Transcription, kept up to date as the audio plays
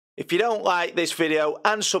If you don't like this video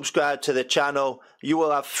and subscribe to the channel, you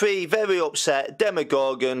will have 3 very upset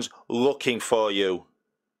Demogorgons looking for you.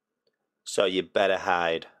 So you better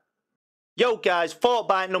hide. Yo guys,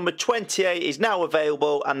 Fortbyte number 28 is now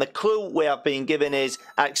available, and the clue we have been given is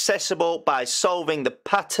accessible by solving the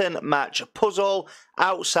pattern match puzzle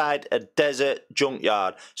outside a desert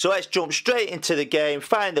junkyard. So let's jump straight into the game,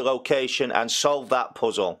 find the location and solve that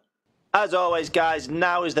puzzle. As always guys,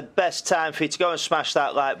 now is the best time for you to go and smash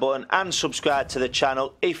that like button and subscribe to the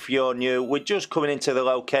channel if you're new. We're just coming into the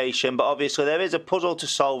location, but obviously there is a puzzle to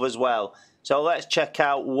solve as well. So let's check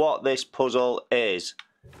out what this puzzle is.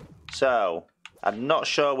 So, I'm not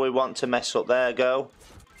sure we want to mess up. There go.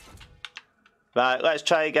 Right, let's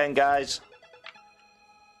try again guys.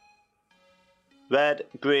 Red,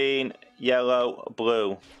 green, yellow,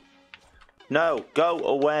 blue. No, go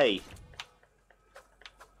away.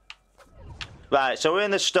 Right, so we're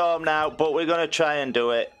in the storm now, but we're going to try and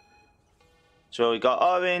do it. So we got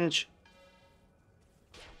orange.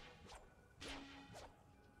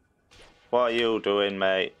 What are you doing,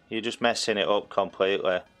 mate? You're just messing it up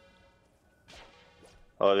completely.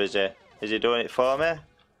 Or is he? Is he doing it for me?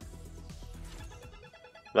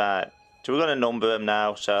 Right, so we're going to number them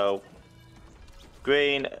now. So,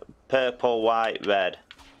 green, purple, white, red.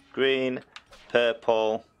 Green,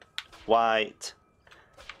 purple, white,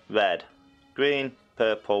 red. Green,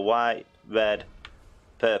 purple, white, red,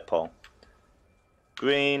 purple.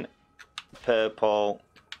 Green, purple,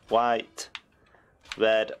 white,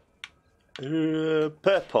 red,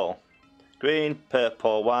 purple. Green,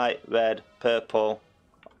 purple, white, red, purple,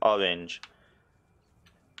 orange.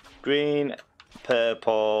 Green,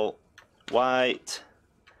 purple, white,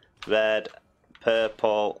 red,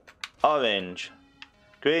 purple, orange.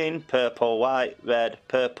 Green, purple, white, red,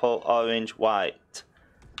 purple, orange, white.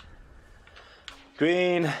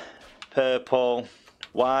 Green, purple,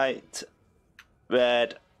 white,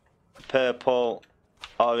 red, purple,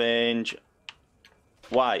 orange,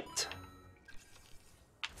 white.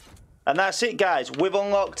 And that's it guys, we've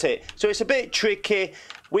unlocked it. So it's a bit tricky.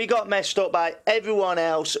 We got messed up by everyone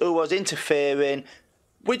else who was interfering.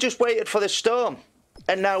 We just waited for the storm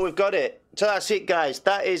and now we've got it. So that's it guys,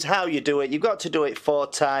 that is how you do it. You've got to do it 4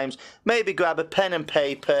 times. Maybe grab a pen and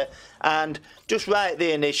paper and just write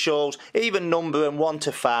the initials, even number them 1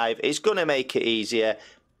 to 5. It's going to make it easier.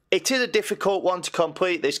 It is a difficult one to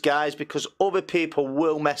complete this guys, because other people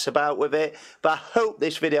will mess about with it. But I hope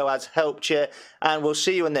this video has helped you, and we'll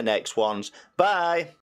see you in the next ones. Bye!